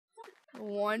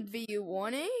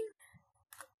1v1ing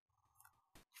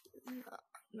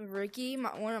Ricky,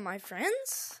 one of my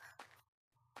friends.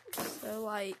 So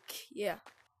like, yeah,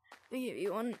 we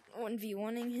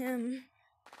 1v1ing him.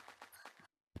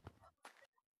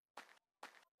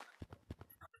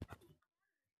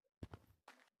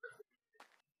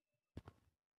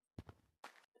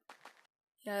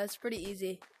 Yeah, it's pretty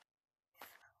easy.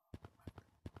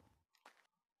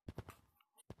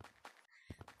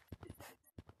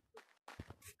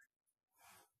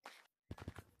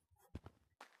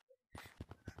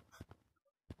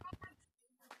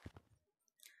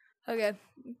 Okay.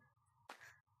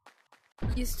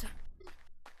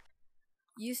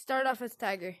 You start off as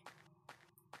Tiger.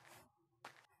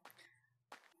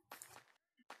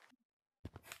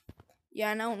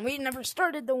 Yeah, I know, and we never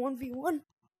started the 1v1.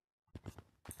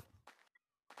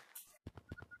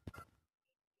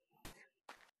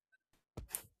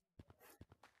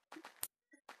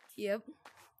 Yep.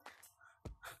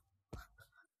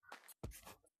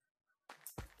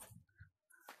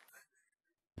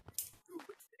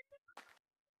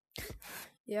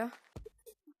 Yeah.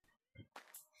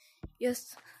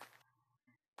 Yes.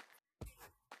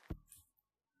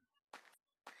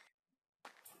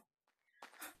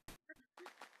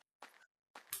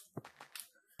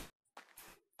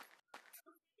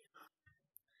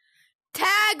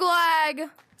 Tag lag!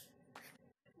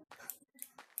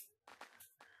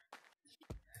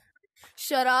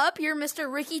 Shut up, you're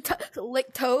Mr. Ricky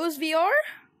Lick Toes VR?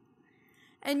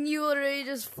 And you literally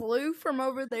just flew from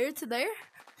over there to there?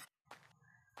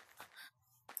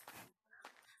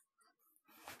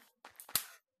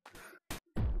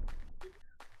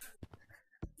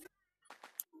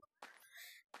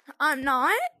 I'm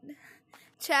not.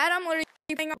 Chad, I'm literally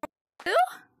playing on you.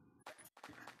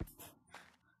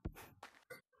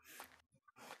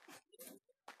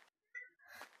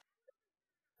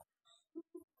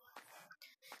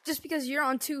 Just because you're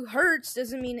on 2 hertz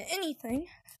doesn't mean anything.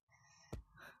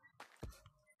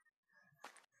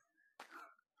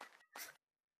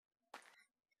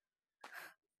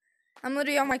 I'm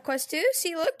literally on my Quest 2.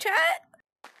 See, look, chat.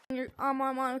 I'm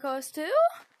on Quest 2.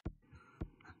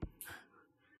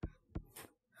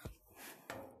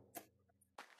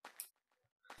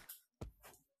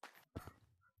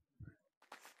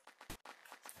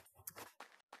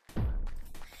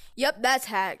 Yep, that's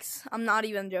hacks. I'm not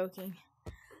even joking.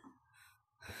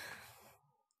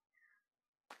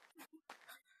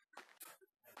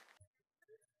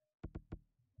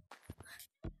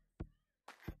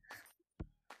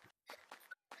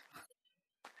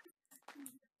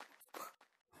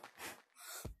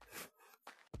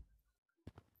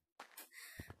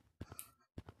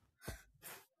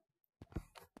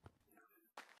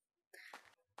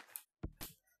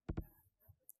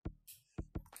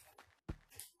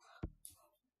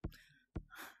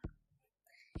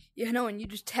 Yeah, no, and you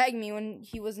just tagged me when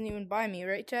he wasn't even by me,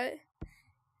 right, chat?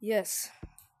 Yes.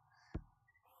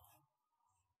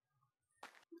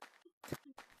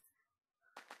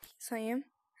 Yes, I am.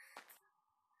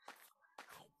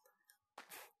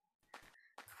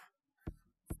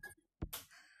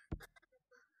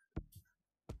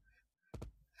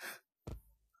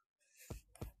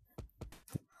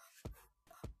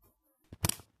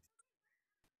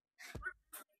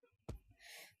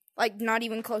 Like, not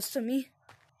even close to me.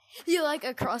 You like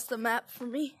across the map for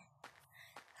me.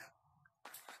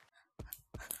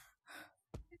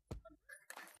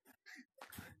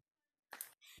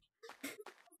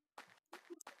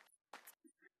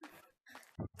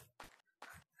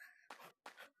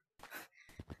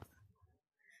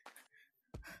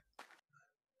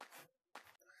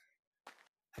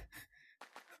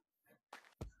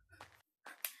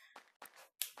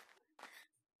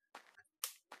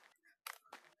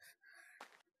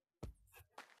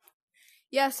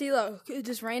 Yeah, CeeLo, it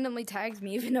just randomly tags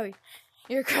me even though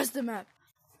you're across the map.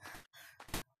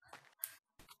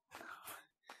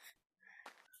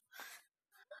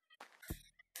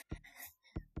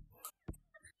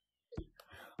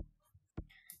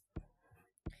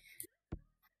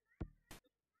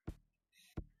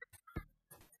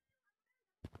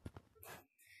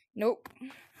 Nope.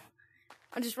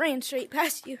 I just ran straight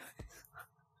past you.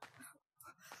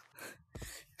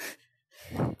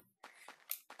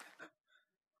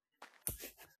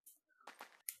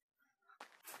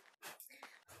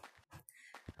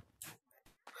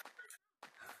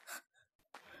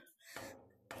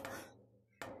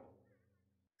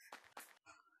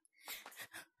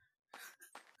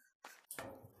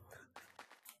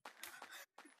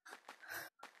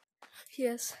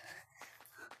 Yes.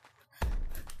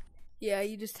 Yeah,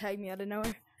 you just tagged me out of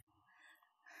nowhere.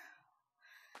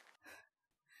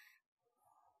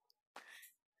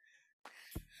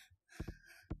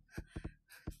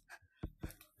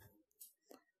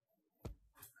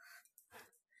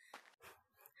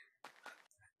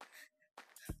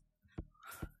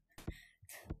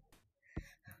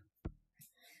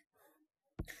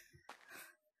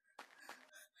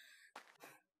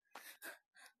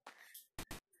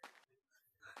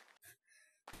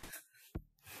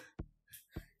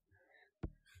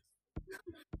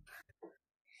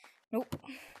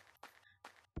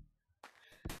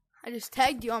 I just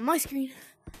tagged you on my screen.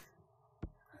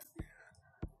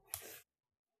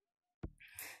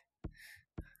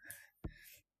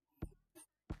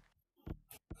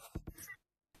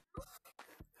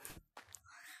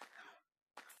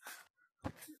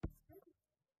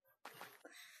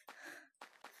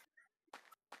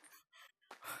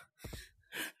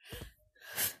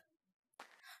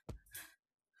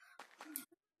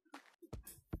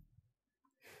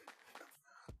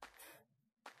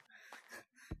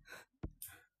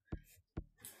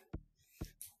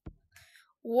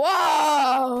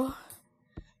 Whoa!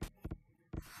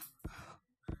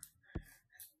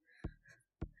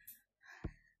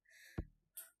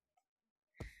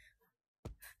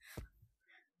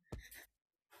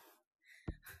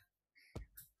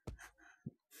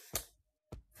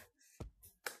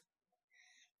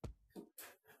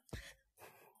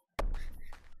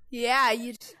 Yeah,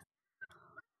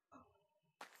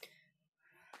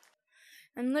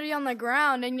 I'm literally on the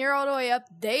ground and you're all the way up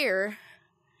there.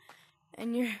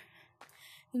 And you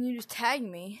just tagged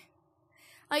me.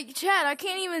 Like, Chad, I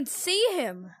can't even see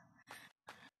him.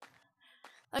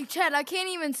 Like, Chad, I can't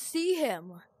even see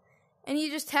him. And you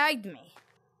just tagged me.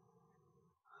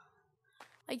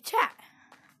 Like, Chad,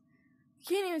 I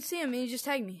can't even see him and you just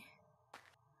tagged me.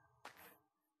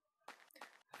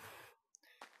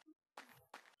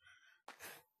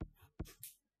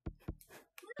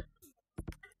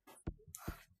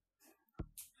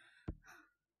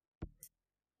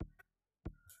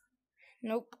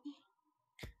 Nope.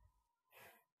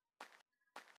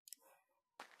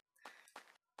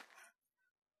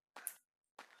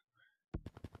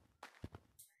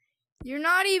 You're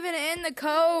not even in the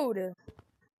code.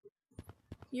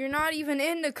 You're not even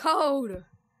in the code.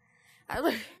 I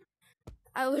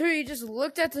literally just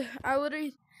looked at the I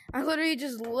literally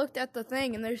just looked at the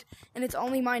thing and it's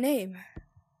only my name.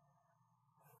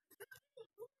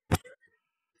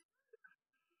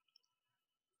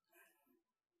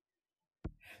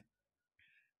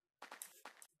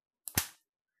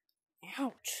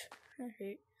 Ouch.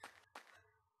 Okay.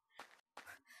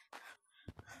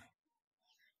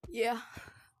 Yeah.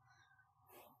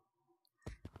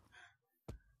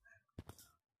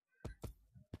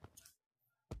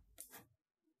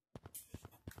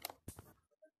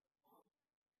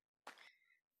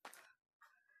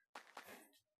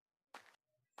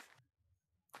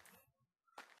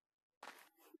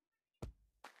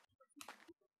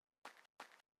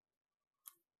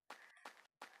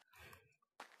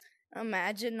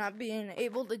 Imagine not being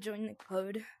able to join the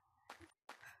code.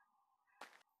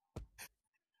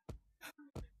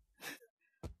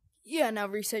 Yeah, now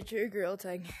reset your girl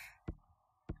tag.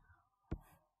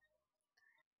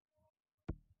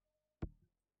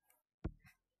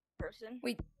 Person?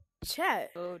 Wait,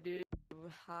 chat. Oh, dude.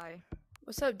 Hi.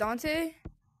 What's up, Dante?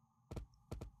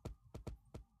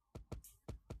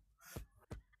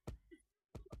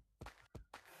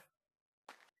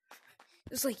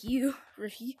 Just like you,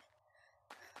 Ricky.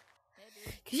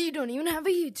 Because you don't even have a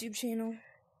YouTube channel.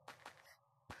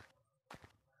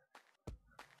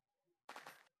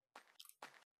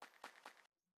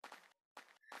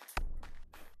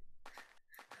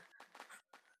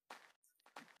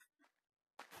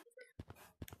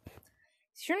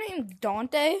 Is your name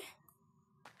Dante?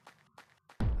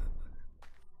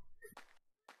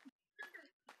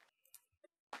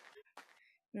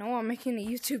 No, I'm making a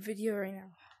YouTube video right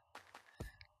now.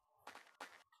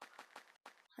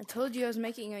 I told you I was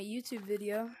making a YouTube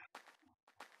video.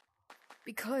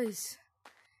 Because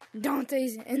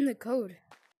Dante's in the code.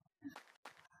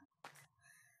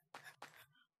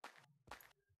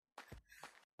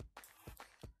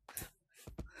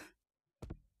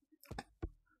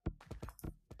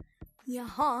 Yeah,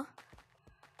 huh?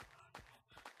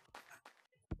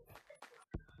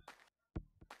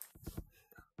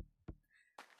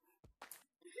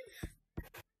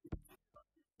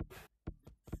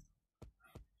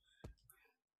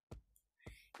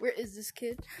 Where is this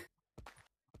kid?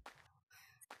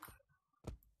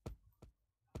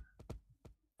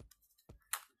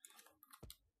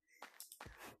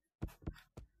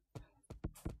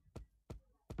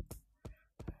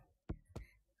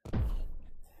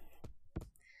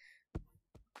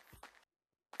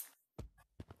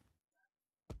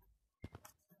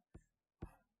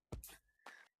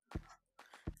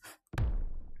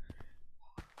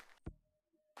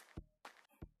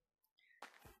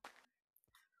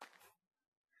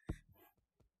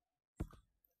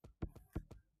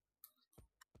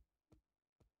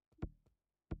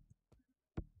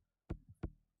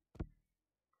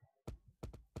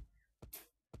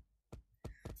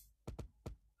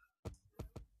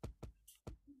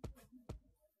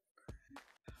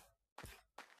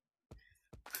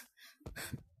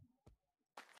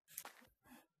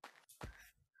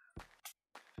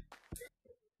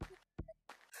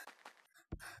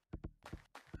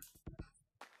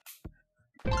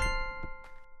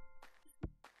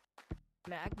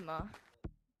 magma.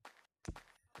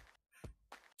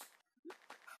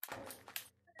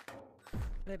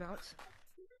 They bounce.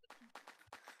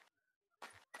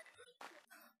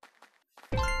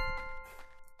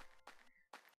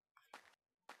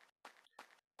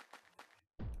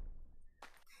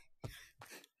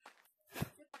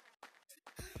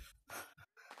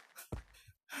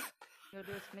 Go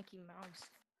do with Mickey Mouse.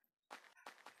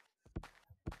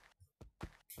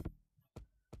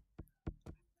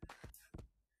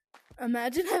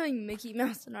 Imagine having Mickey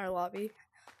Mouse in our lobby.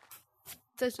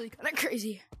 It's actually kind of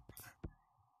crazy.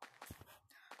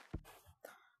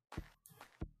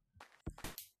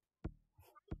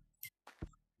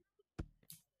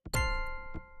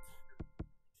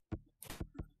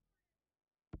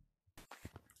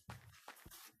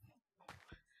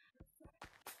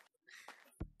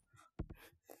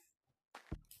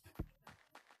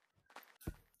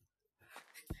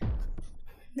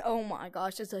 Oh my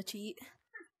gosh, that's a cheat.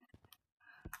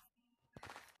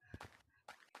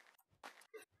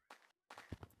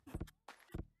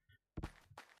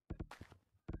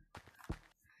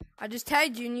 I just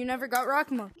tagged you and you never got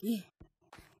Rock Monkey.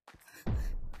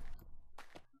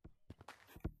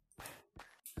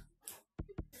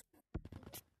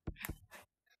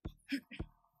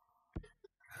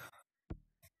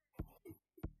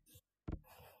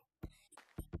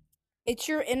 It's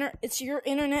your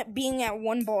internet being at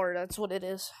 1 bar, that's what it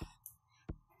is.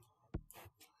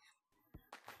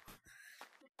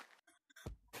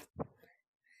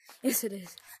 Yes, it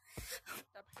is.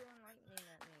 Stop throwing lightning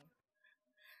at me.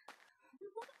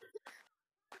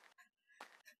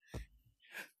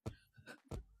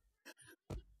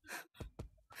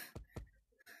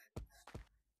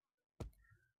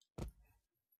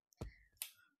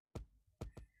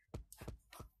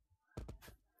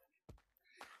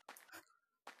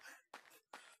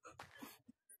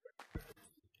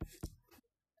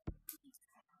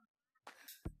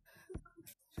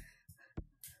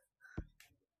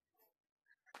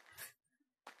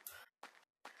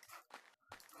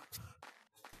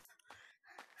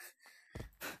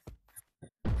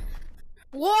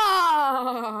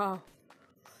 Wow!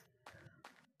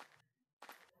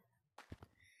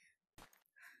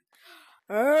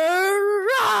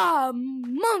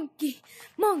 Monkey,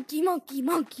 monkey, monkey,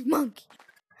 monkey, monkey.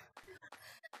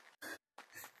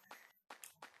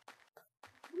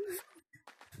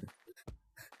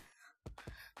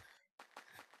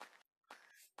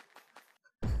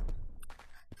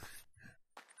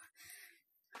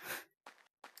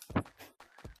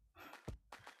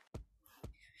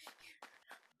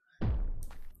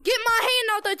 Get my hand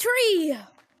out the tree!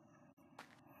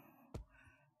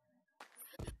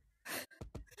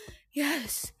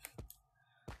 Yes.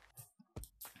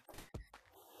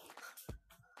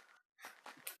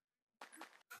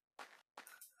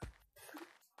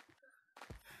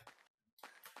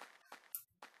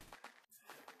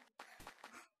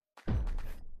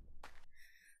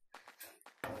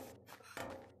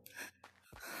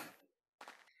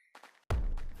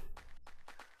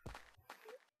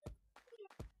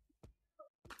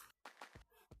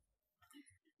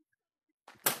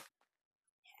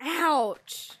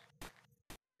 Ouch.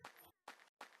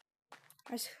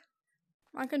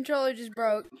 My controller just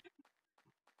broke.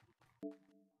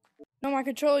 No, my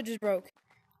controller just broke.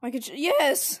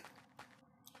 Yes!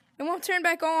 It won't turn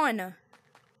back on.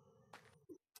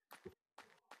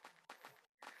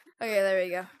 Okay, there we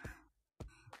go.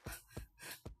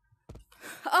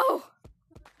 Oh!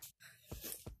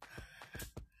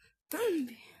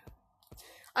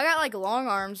 I got like long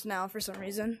arms now for some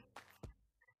reason.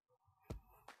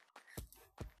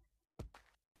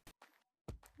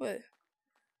 What?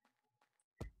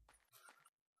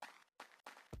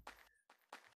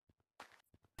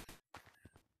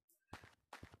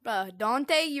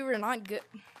 Dante, you were not good.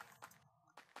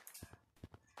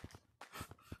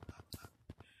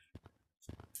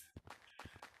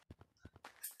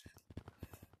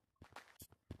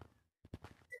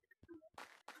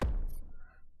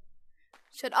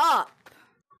 Shut up.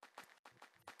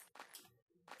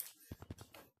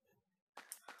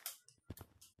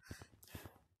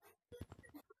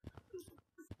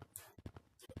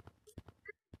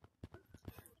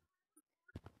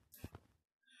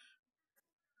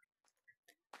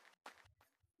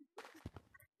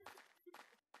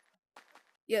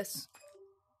 Yes.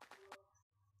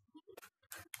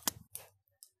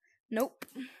 Nope.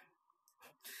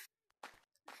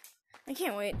 I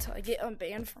can't wait till I get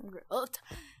unbanned from Grilled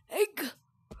Egg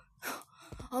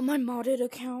on my modded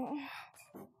account.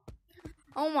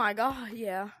 Oh my god,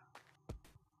 yeah.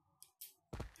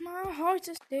 My heart's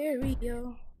a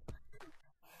stereo.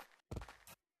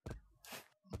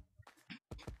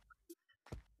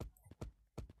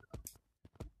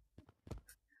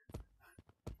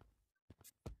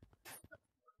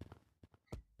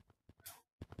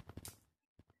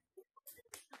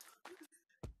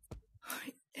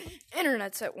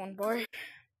 Internet's at 1 bar.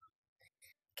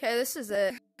 Okay, this is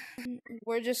it.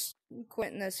 We're just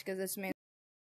quitting this because it's man.